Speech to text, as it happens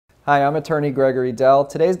Hi, I'm attorney Gregory Dell.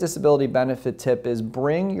 Today's disability benefit tip is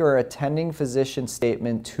bring your attending physician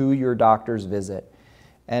statement to your doctor's visit.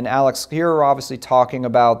 And Alex, here we're obviously talking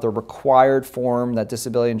about the required form that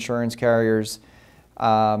disability insurance carriers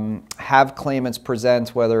have claimants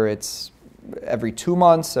present, whether it's every 2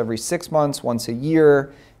 months, every 6 months, once a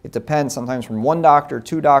year. It depends, sometimes from one doctor,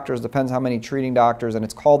 two doctors, depends how many treating doctors, and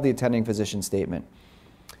it's called the attending physician statement.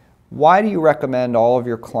 Why do you recommend all of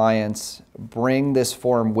your clients bring this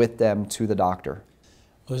form with them to the doctor?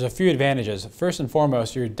 Well, there's a few advantages. First and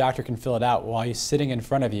foremost, your doctor can fill it out while he's sitting in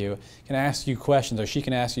front of you, can ask you questions, or she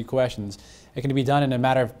can ask you questions. It can be done in a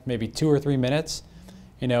matter of maybe 2 or 3 minutes.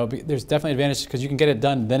 You know, there's definitely advantages because you can get it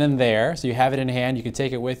done then and there, so you have it in hand, you can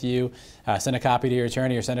take it with you, send a copy to your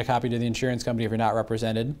attorney or send a copy to the insurance company if you're not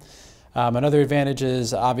represented. Another advantage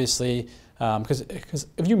is obviously, because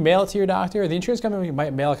if you mail it to your doctor, the insurance company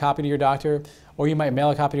might mail a copy to your doctor, or you might mail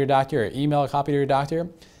a copy to your doctor or email a copy to your doctor.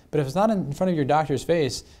 But if it's not in front of your doctor's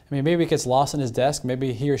face, I mean, maybe it gets lost in his desk,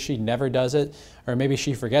 maybe he or she never does it, or maybe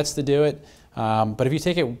she forgets to do it. But if you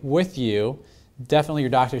take it with you, definitely your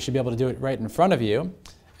doctor should be able to do it right in front of you.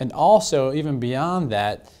 And also, even beyond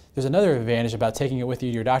that, there's another advantage about taking it with you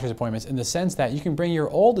to your doctor's appointments in the sense that you can bring your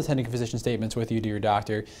old attending physician statements with you to your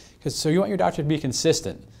doctor, so you want your doctor to be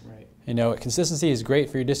consistent. Right. You know, consistency is great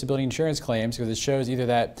for your disability insurance claims because it shows either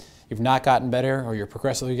that you've not gotten better or you're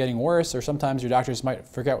progressively getting worse, or sometimes your doctors might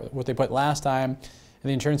forget what they put last time. And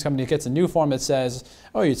the insurance company gets a new form that says,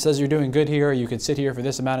 oh, it says you're doing good here, you could sit here for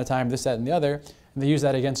this amount of time, this, that, and the other, and they use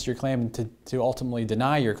that against your claim to ultimately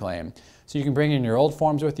deny your claim. So you can bring in your old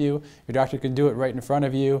forms with you, your doctor can do it right in front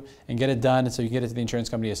of you and get it done, so you can get it to the insurance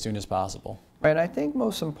company as soon as possible. Right, I think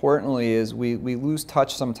most importantly is we lose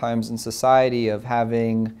touch sometimes in society of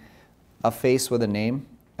having a face with a name,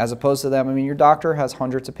 as opposed to them. I mean, your doctor has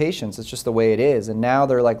hundreds of patients, it's just the way it is, and now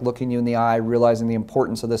they're like looking you in the eye, realizing the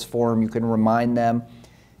importance of this form. You can remind them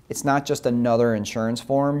it's not just another insurance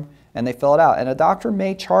form, and they fill it out. And a doctor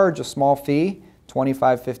may charge a small fee,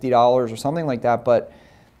 $25, $50 or something like that, but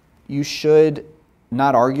you should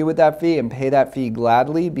not argue with that fee and pay that fee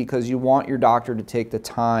gladly, because you want your doctor to take the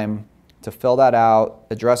time to fill that out,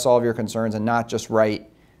 address all of your concerns, and not just write,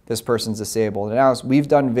 this person's disabled. And now we've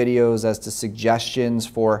done videos as to suggestions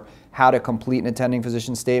for how to complete an attending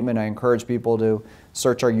physician statement. I encourage people to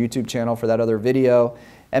search our YouTube channel for that other video.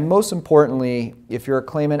 And most importantly, if you're a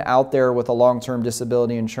claimant out there with a long-term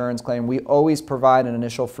disability insurance claim, we always provide an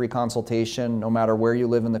initial free consultation no matter where you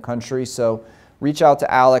live in the country. So reach out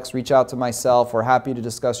to Alex, reach out to myself. We're happy to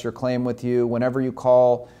discuss your claim with you. Whenever you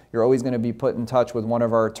call, you're always going to be put in touch with one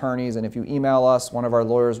of our attorneys. And if you email us, one of our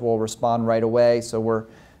lawyers will respond right away. So we're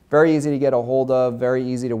very easy to get a hold of, very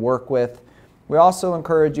easy to work with. We also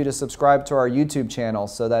encourage you to subscribe to our YouTube channel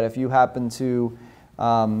so that if you happen to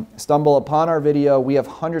stumble upon our video, we have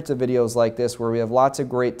hundreds of videos like this where we have lots of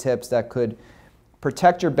great tips that could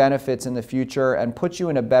protect your benefits in the future and put you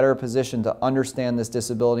in a better position to understand this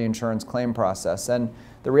disability insurance claim process. And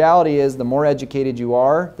the reality is, the more educated you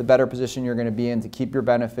are, the better position you're going to be in to keep your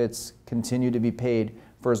benefits continue to be paid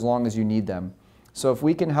for as long as you need them. So if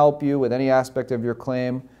we can help you with any aspect of your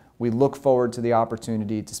claim, we look forward to the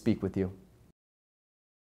opportunity to speak with you.